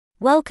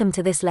Welcome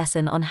to this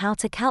lesson on how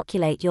to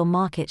calculate your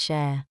market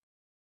share.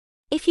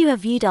 If you have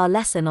viewed our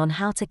lesson on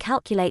how to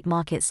calculate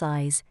market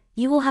size,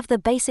 you will have the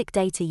basic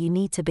data you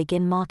need to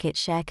begin market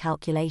share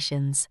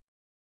calculations.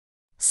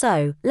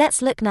 So,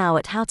 let's look now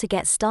at how to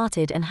get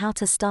started and how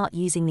to start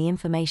using the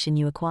information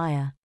you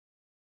acquire.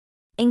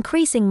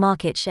 Increasing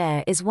market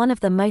share is one of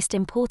the most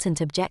important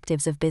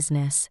objectives of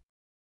business.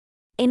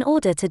 In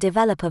order to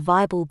develop a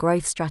viable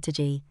growth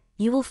strategy,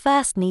 you will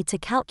first need to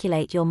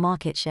calculate your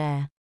market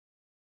share.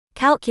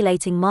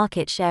 Calculating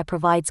market share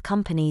provides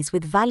companies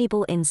with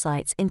valuable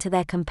insights into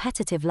their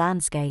competitive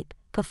landscape,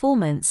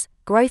 performance,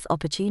 growth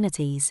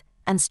opportunities,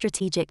 and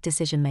strategic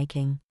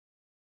decision-making.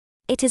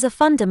 It is a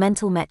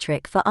fundamental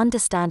metric for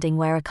understanding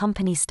where a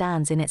company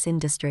stands in its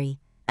industry,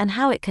 and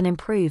how it can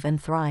improve and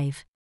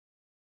thrive.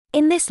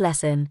 In this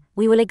lesson,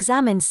 we will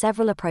examine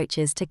several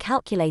approaches to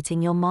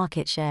calculating your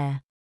market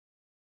share.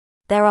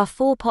 There are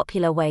 4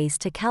 popular ways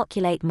to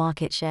calculate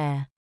market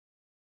share.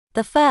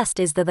 The first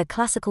is the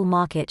classical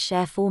market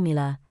share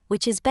formula,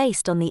 which is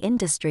based on the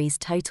industry's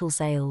total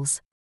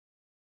sales.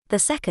 The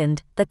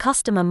second, the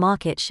customer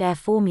market share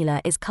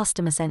formula, is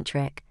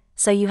customer-centric,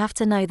 so you have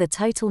to know the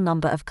total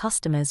number of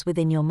customers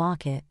within your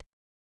market.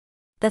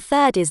 The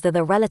third is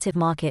the relative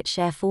market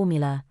share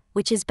formula,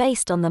 which is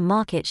based on the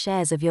market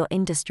shares of your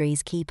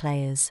industry's key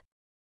players.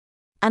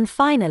 And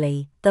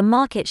finally, the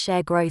market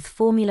share growth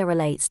formula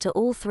relates to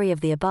all 3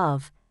 of the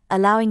above,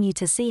 allowing you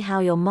to see how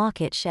your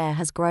market share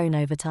has grown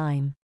over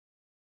time.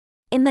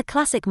 In the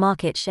classic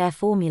market share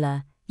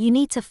formula, you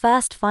need to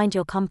first find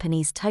your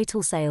company's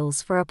total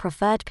sales for a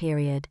preferred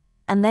period,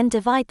 and then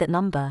divide that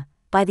number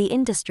by the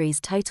industry's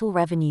total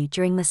revenue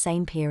during the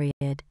same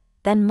period,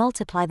 then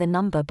multiply the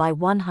number by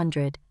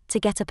 100 to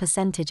get a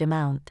percentage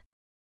amount.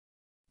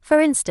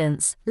 For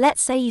instance,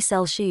 let's say you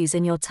sell shoes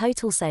and your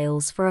total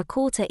sales for a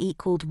quarter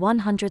equaled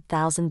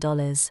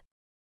 $100,000.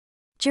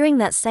 During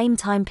that same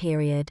time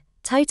period,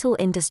 total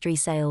industry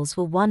sales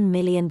were $1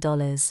 million.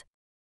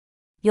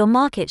 Your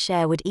market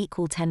share would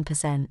equal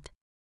 10%.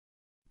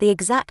 The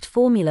exact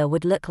formula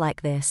would look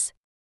like this.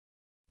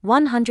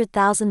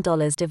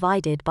 $100,000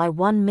 divided by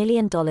 $1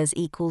 million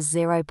equals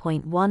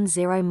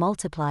 0.10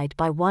 multiplied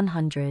by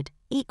 100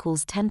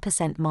 equals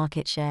 10%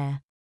 market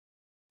share.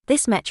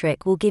 This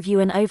metric will give you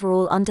an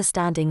overall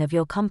understanding of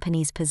your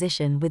company's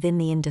position within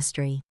the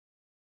industry.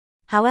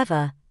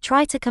 However,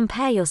 try to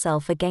compare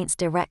yourself against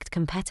direct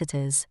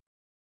competitors.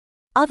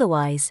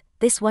 Otherwise,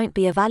 this won't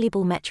be a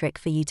valuable metric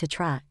for you to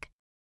track.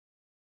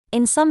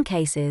 In some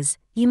cases,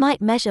 you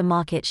might measure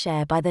market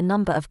share by the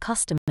number of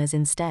customers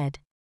instead.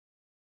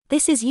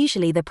 This is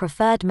usually the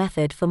preferred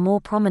method for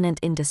more prominent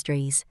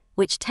industries,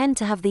 which tend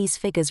to have these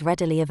figures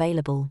readily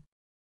available.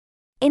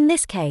 In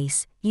this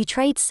case, you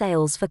trade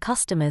sales for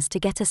customers to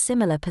get a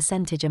similar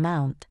percentage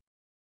amount.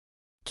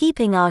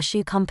 Keeping our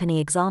shoe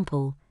company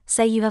example,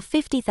 say you have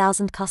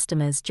 50,000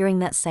 customers during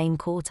that same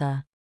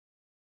quarter.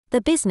 The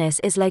business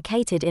is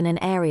located in an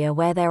area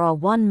where there are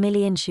 1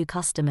 million shoe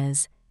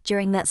customers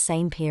during that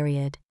same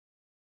period.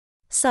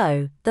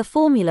 So, the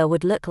formula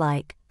would look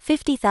like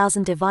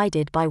 50,000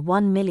 divided by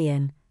 1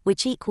 million,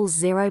 which equals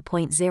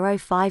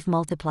 0.05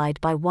 multiplied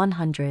by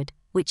 100,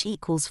 which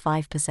equals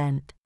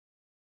 5%.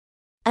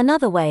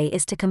 Another way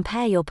is to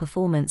compare your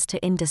performance to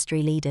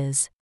industry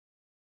leaders.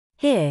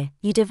 Here,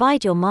 you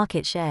divide your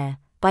market share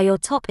by your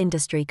top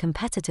industry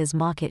competitors'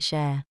 market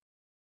share.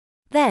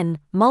 Then,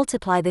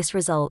 multiply this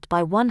result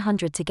by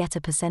 100 to get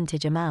a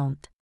percentage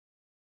amount.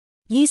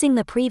 Using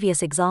the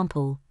previous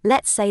example,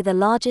 let's say the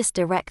largest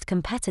direct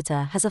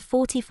competitor has a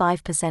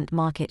 45%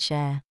 market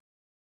share.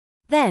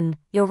 Then,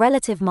 your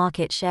relative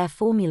market share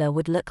formula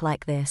would look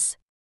like this.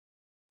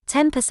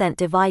 10%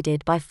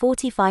 divided by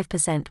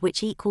 45%,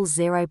 which equals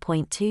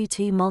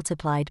 0.22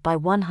 multiplied by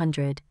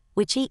 100,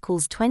 which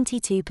equals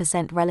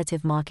 22%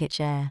 relative market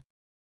share.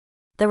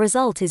 The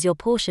result is your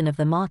portion of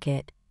the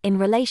market, in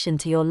relation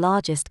to your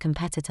largest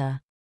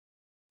competitor.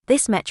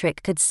 This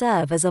metric could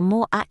serve as a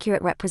more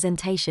accurate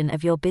representation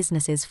of your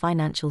business's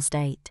financial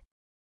state.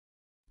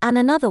 And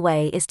another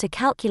way is to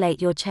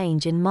calculate your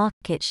change in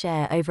market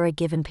share over a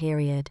given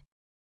period.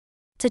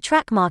 To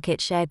track market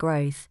share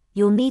growth,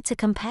 you'll need to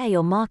compare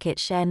your market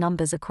share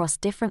numbers across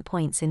different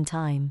points in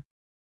time.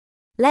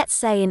 Let's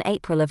say in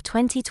April of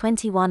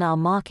 2021 our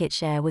market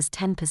share was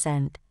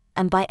 10%,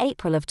 and by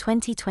April of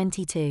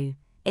 2022,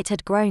 it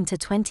had grown to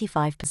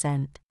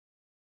 25%.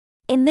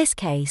 In this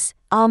case,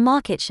 our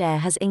market share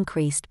has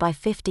increased by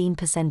 15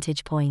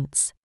 percentage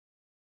points.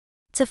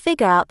 To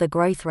figure out the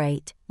growth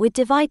rate, we'd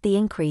divide the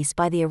increase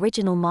by the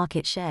original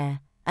market share,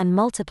 and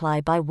multiply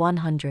by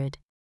 100.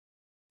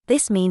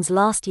 This means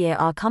last year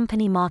our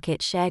company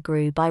market share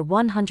grew by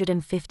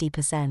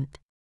 150%.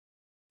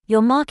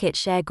 Your market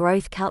share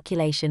growth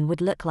calculation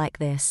would look like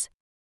this.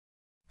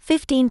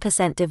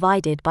 15%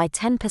 divided by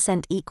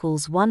 10%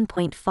 equals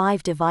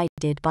 1.5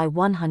 divided by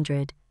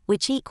 100,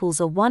 which equals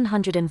a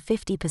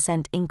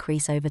 150%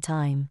 increase over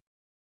time.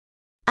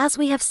 As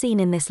we have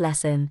seen in this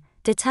lesson,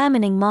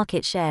 determining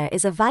market share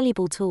is a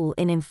valuable tool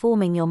in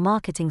informing your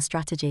marketing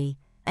strategy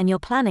and your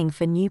planning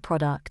for new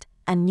product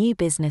and new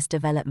business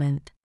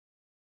development.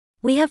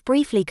 We have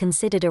briefly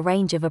considered a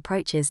range of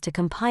approaches to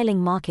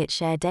compiling market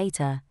share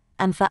data,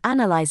 and for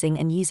analyzing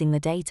and using the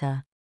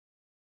data.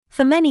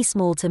 For many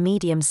small to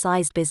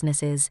medium-sized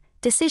businesses,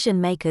 decision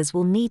makers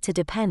will need to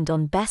depend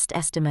on best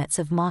estimates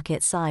of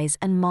market size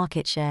and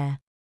market share.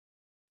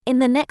 In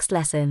the next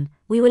lesson,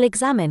 we will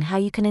examine how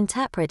you can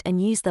interpret and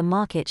use the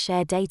market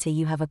share data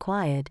you have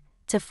acquired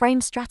to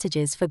frame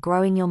strategies for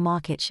growing your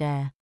market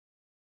share.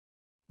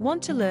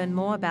 Want to learn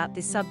more about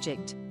this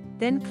subject?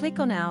 Then click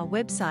on our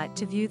website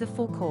to view the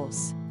full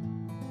course.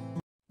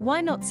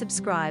 Why not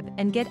subscribe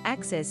and get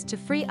access to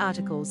free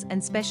articles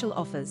and special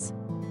offers?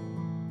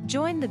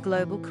 Join the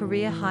Global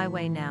Career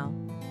Highway now.